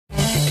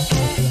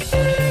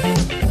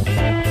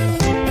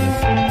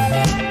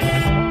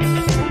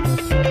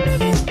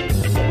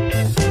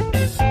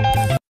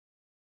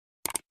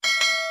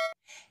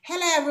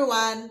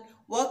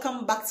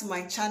back to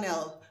my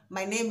channel.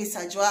 My name is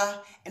Ajwa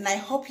and I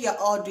hope you are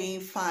all doing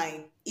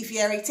fine. If you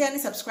are a returning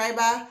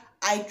subscriber,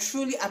 I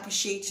truly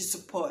appreciate your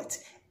support.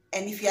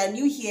 And if you are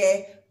new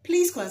here,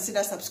 please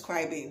consider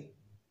subscribing.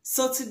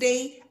 So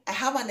today, I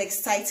have an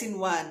exciting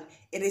one.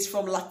 It is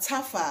from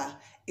Lattafa.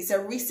 It's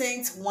a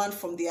recent one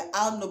from their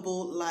Al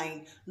Noble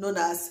line known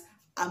as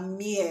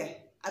Ameer.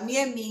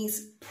 Ameer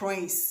means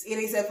prince. It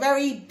is a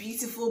very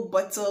beautiful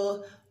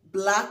bottle,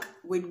 black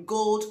with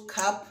gold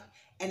cap.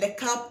 And the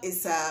cup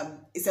is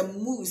a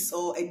moose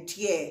or a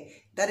deer.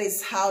 That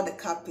is how the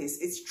cup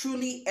is. It's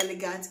truly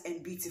elegant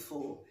and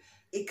beautiful.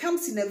 It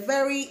comes in a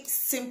very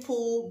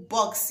simple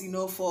box,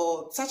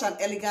 for such an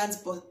elegant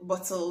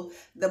bottle.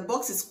 The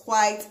box is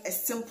quite a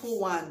simple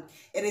one.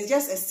 It is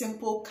just a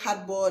simple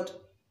cardboard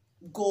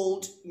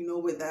gold,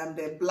 with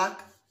the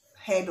black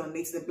head on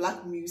it, the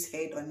black moose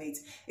head on it.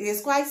 It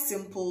is quite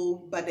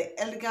simple, but the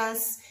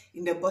elegance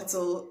in the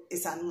bottle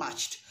is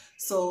unmatched.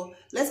 So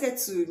let's get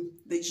to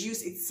the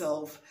juice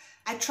itself.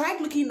 I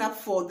tried looking up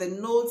for the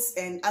notes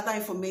and other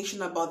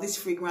information about this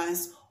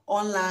fragrance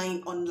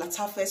online, on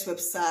Lattafa's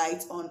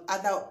website, on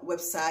other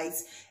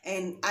websites,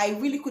 and I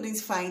really couldn't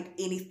find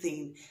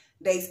anything.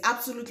 There is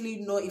absolutely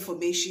no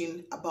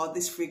information about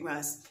this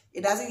fragrance.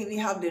 It doesn't even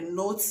have the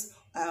notes,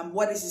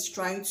 what it is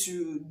trying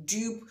to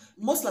dupe.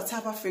 Most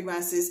Lattafa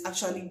fragrances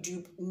actually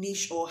dupe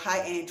niche or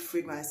high-end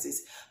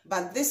fragrances,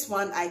 but this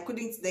one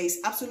there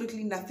is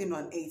absolutely nothing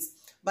on it.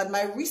 But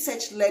my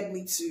research led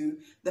me to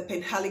the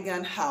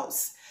Penhaligon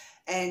house.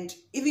 And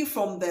even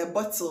from the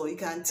bottle, you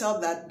can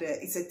tell that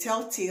it's a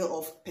telltale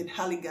of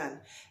Penhaligon.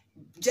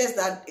 Just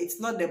that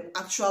it's not the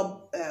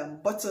actual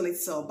bottle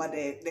itself, but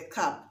the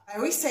cap. My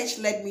research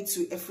led me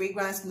to a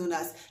fragrance known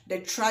as The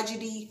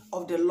Tragedy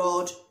of the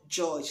Lord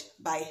George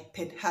by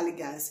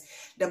Penhaligon.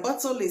 The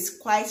bottle is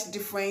quite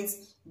different,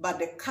 but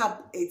the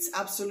cap, it's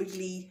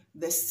absolutely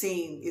the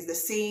same. It's the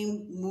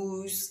same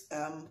moose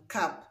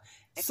cap.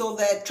 So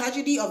The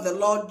Tragedy of the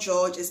Lord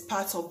George is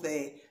part of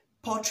the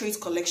portrait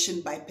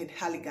collection by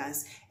Penhaligon,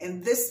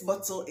 and this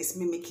bottle is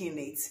mimicking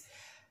it.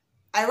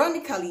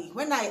 Ironically,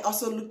 when I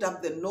also looked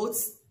up the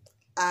notes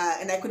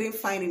and I couldn't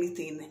find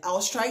anything, I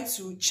was trying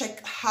to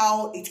check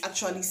how it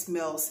actually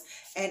smells,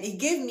 and it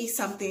gave me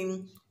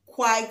something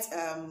quite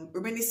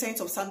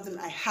reminiscent of something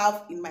I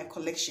have in my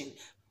collection.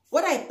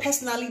 What I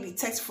personally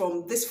detect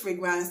from this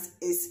fragrance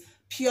is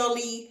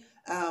purely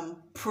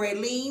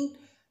praline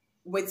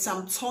with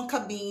some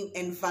tonka bean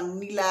and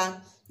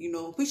vanilla,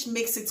 which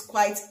makes it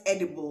quite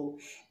edible.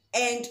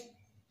 And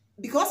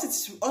because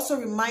it also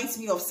reminds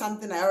me of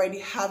something I already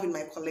have in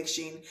my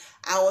collection,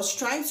 I was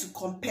trying to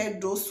compare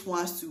those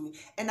ones too,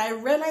 and I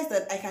realized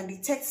that I can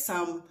detect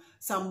some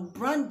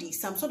brandy,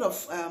 some sort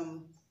of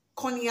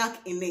cognac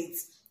in it.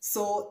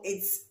 So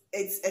it's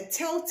a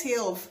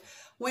telltale of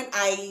when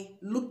I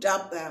looked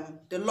up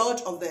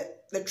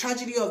the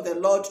Tragedy of the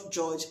Lord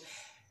George.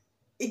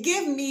 It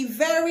gave me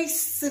very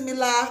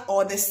similar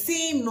or the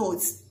same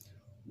notes.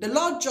 The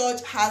Lord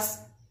George has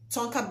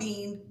tonka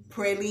bean,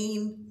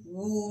 praline,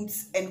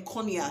 woods, and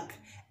cognac.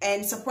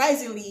 And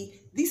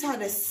surprisingly, these are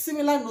the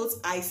similar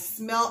notes I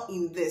smell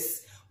in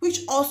this,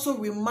 which also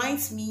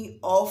reminds me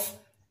of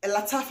a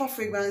Lattafa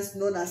fragrance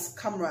known as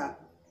Camera.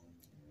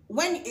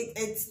 When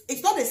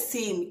it's not the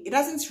same, it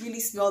doesn't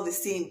really smell the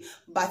same,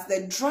 but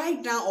the dry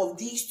down of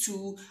these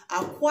two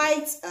are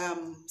quite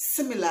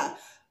similar.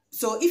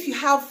 So if you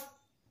have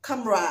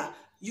Camera,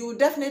 you will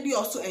definitely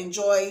also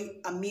enjoy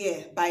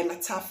Ameer by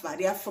Lattafa.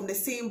 They are from the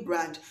same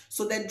brand.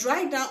 So the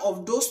dry down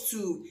of those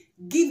two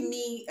give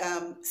me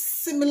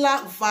similar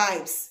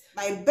vibes.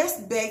 My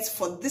best bet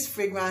for this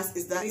fragrance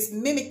is that it's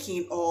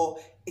mimicking, or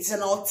it's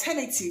an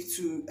alternative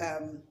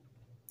to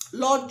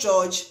Lord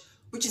George,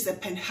 which is a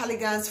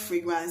Penhaligon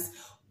fragrance,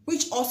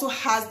 which also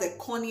has the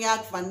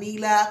cognac,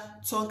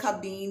 vanilla,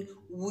 tonka bean,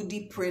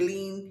 woody,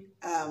 praline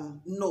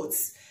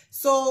notes.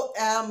 So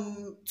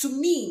to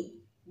me,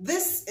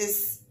 this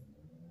is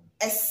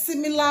in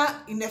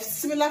a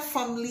similar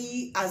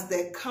family as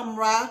the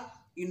Camera,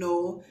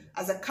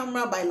 as a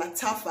Camera by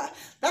Lattafa.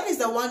 That is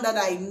the one that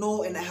I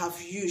know and I have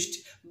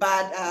used.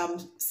 But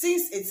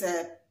since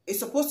it's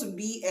supposed to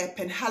be a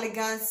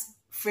Penhaligon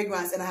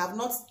fragrance and I have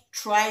not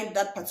tried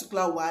that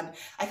particular one,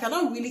 I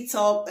cannot really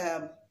tell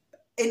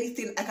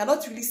anything. I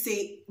cannot really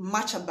say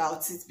much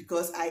about it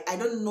because I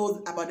don't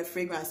know about the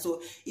fragrance.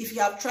 So if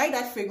you have tried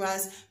that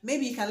fragrance,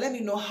 maybe you can let me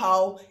know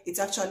how it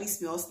actually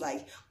smells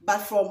like. But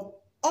from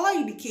all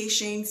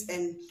indications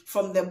and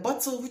from the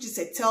bottle, which is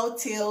a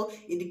telltale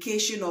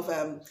indication of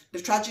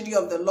the Tragedy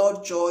of the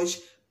Lord George,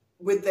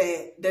 with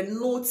the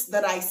notes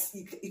that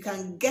you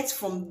can get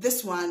from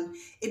this one,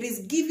 it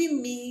is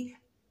giving me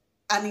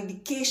an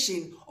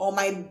indication, or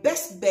my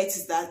best bet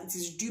is that it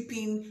is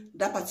duping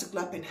that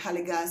particular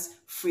Penhaligon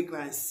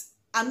fragrance.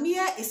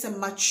 Ameer is a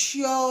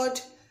matured,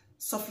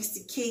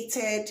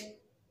 sophisticated,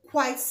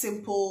 quite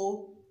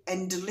simple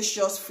and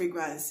delicious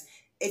fragrance.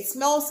 It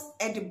smells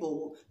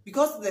edible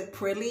because of the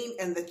praline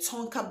and the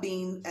tonka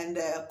bean and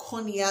the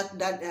cognac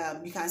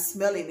that you can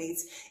smell in it.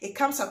 It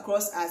comes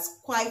across as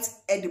quite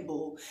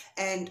edible,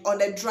 and on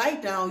the dry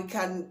down you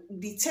can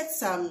detect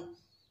some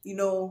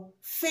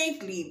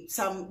faintly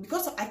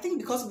because I think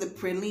because of the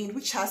praline,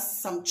 which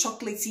has some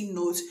chocolatey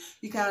notes,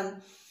 you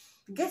can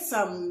get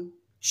some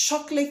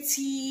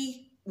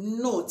chocolatey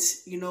note,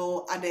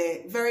 at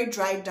the very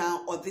dry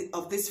down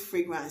of this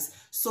fragrance.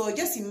 So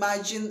just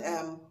imagine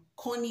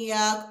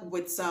cognac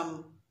with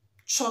some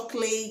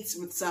chocolate,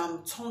 with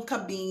some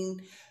tonka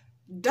bean.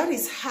 That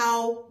is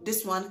how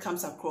this one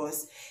comes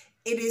across.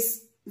 It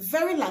is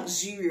very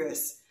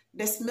luxurious.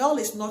 The smell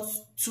is not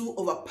too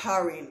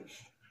overpowering.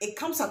 It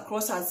comes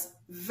across as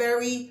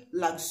very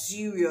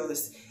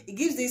luxurious. It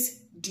gives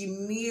this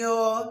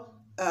demure,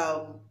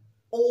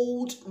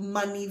 old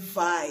money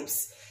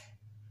vibes.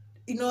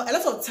 A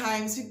lot of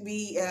times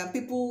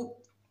people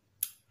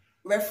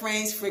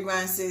reference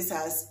fragrances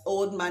as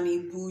old money,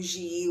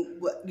 bougie,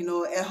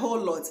 a whole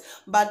lot.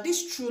 But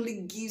this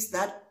truly gives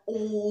that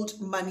old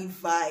money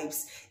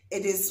vibes.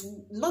 It is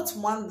not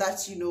one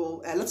that,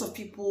 a lot of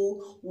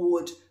people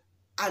would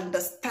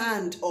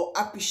understand or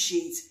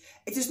appreciate.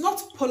 It is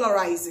not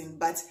polarizing,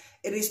 but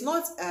it is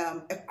not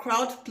a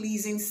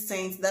crowd-pleasing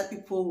scent that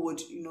people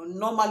would,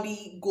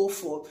 normally go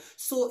for.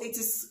 So it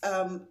is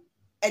a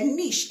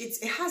niche.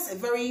 It has a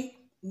very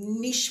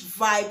niche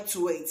vibe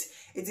to it.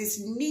 It is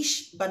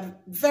niche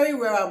but very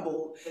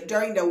wearable.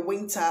 During the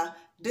winter,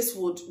 this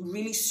would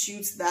really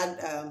suit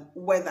that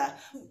weather.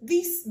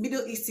 These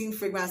Middle Eastern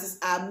fragrances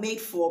are made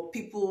for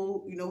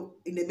people,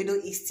 in the Middle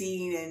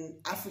Eastern and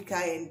Africa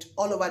and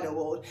all over the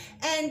world.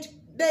 And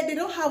they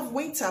don't have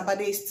winter, but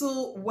they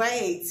still wear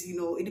it.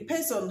 It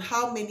depends on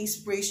how many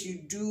sprays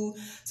you do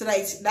so that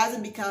it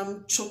doesn't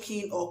become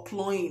choking or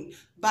cloying.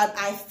 But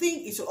I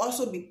think it will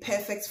also be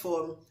perfect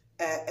for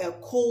a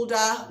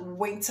colder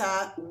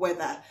winter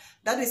weather.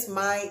 That is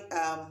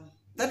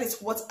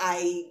what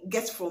I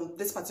get from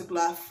this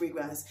particular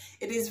fragrance.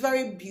 It is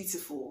very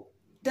beautiful.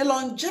 The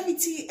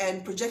longevity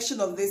and projection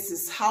of this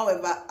is,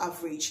 however,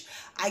 average.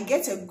 I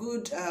get a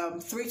good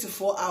 3 to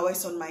 4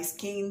 hours on my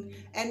skin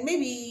and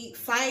maybe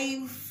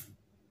 5-6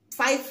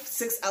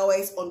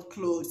 hours on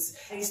clothes.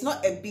 It's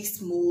not a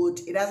beast mode.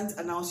 It doesn't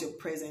announce your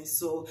presence.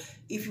 So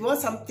if you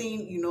want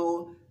something,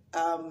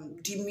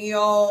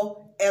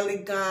 demure,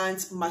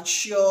 elegant,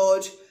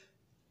 matured,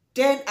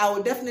 then I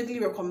would definitely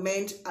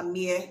recommend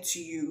Ameer to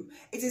you.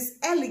 It is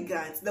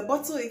elegant. The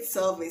bottle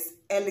itself is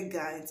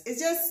elegant. It's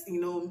just,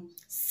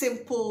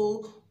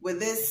 simple with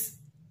this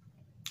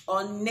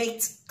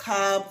ornate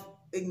cap,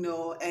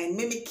 and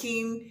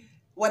mimicking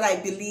what I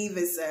believe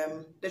is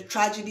the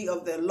tragedy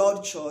of the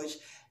Lord George.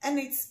 And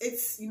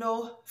it's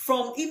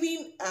from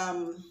even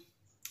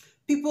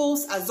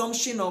people's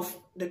assumption of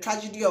the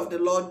tragedy of the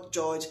Lord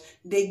George,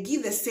 they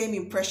give the same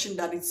impression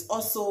that it's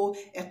also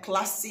a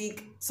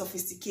classic,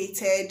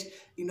 sophisticated,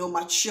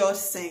 mature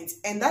scent.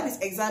 And that is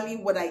exactly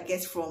what I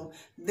get from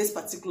this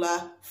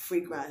particular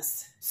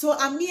fragrance. So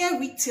Ameer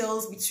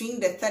retails between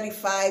the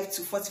 $35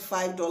 to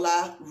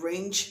 $45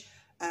 range.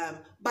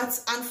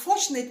 But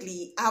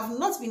unfortunately, I've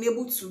not been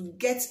able to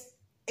get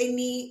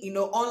any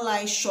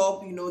online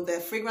shop,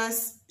 the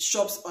fragrance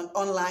shops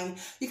online.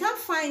 You can't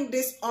find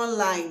this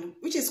online,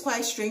 which is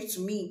quite strange to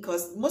me,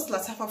 because most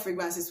Lattafa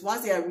fragrances,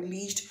 once they are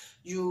released,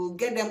 you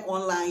get them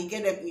online, you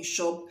get them in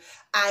shop.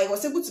 I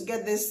was able to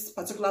get this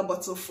particular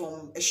bottle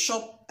from a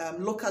shop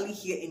locally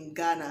here in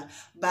Ghana,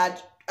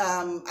 but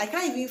I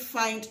can't even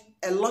find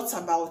a lot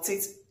about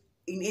it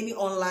in any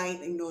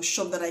online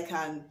shop that I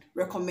can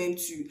recommend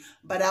to you.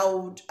 But I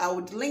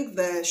would link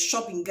the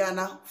shop in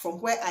Ghana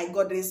from where I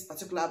got this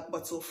particular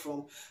bottle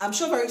from. I'm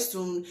sure very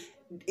soon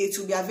it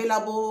will be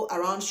available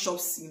around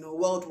shops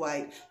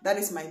worldwide. That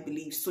is my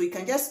belief. So you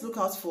can just look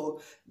out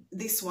for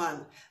this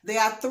one. There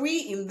are 3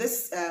 in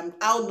this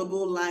Al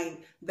Noble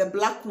line. The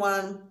black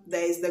one,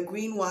 there is the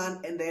green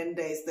one, and then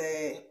there is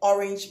the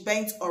orange,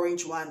 burnt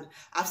orange one.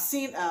 I've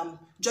seen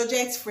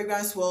Georgette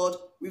Fragrance World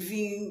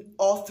reviewing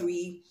all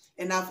 3.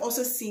 And I've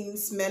also seen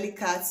Smelly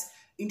Cats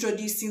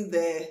introducing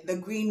the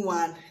green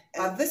one.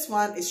 This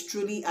one is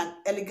truly an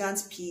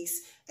elegant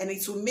piece, and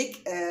it will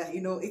make,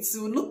 it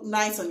will look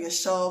nice on your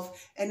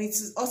shelf, and it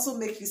will also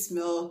make you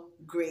smell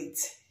great.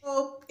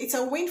 So it's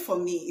a win for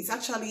me. It's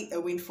actually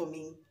a win for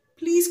me.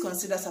 Please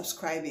consider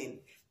subscribing.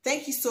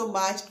 Thank you so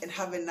much and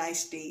have a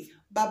nice day.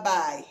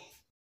 Bye-bye.